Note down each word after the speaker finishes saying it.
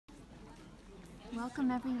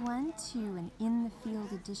Welcome everyone to an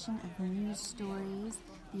in-the-field edition of News Stories,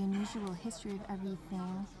 the Unusual History of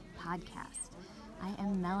Everything podcast. I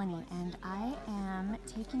am Melanie and I am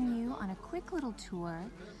taking you on a quick little tour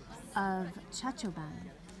of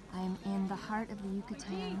Chacchoben. I am in the heart of the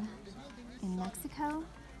Yucatan in Mexico,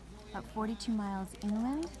 about 42 miles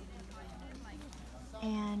inland,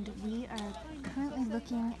 and we are currently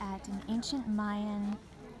looking at an ancient Mayan,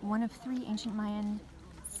 one of three ancient Mayan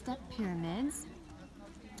step pyramids.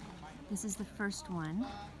 This is the first one.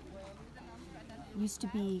 It used to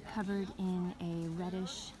be covered in a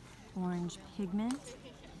reddish orange pigment,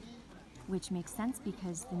 which makes sense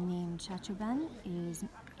because the name Chacchoben is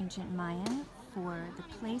ancient Mayan for the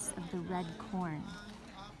place of the red corn.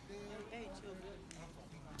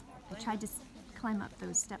 I tried to climb up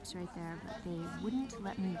those steps right there, but they wouldn't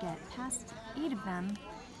let me get past 8 of them.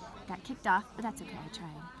 Got kicked off, but that's okay, I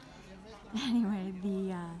tried. Anyway,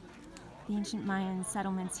 the ancient Mayan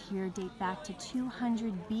settlements here date back to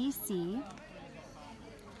 200 BC,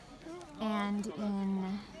 and in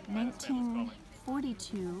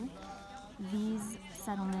 1942 these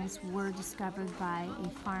settlements were discovered by a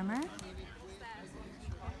farmer,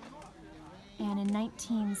 and in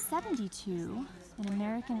 1972 an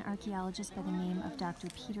American archaeologist by the name of Dr.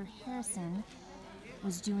 Peter Harrison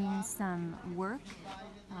was doing some work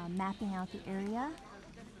mapping out the area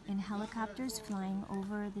in helicopters flying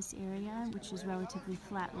over this area, which is relatively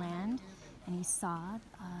flat land, and he saw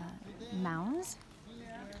mounds,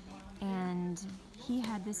 and he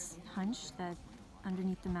had this hunch that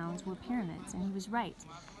underneath the mounds were pyramids, and he was right.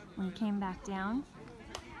 When he came back down,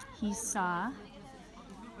 he saw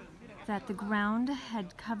that the ground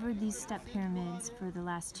had covered these step pyramids for the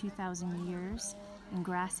last 2,000 years in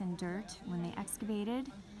grass and dirt when they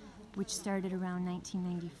excavated, which started around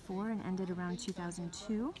 1994 and ended around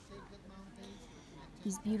 2002.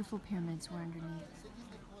 These beautiful pyramids were underneath.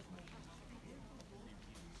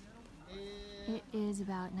 It is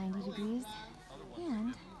about 90 degrees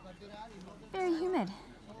and very humid,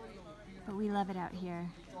 but we love it out here.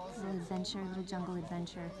 Little adventure, little jungle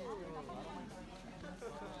adventure.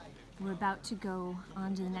 We're about to go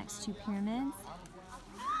on to the next 2 pyramids.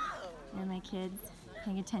 There are my kids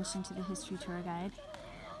paying attention to the history tour guide.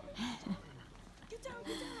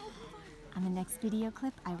 On the next video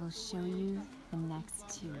clip, I will show you the next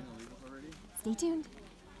 2. Stay tuned.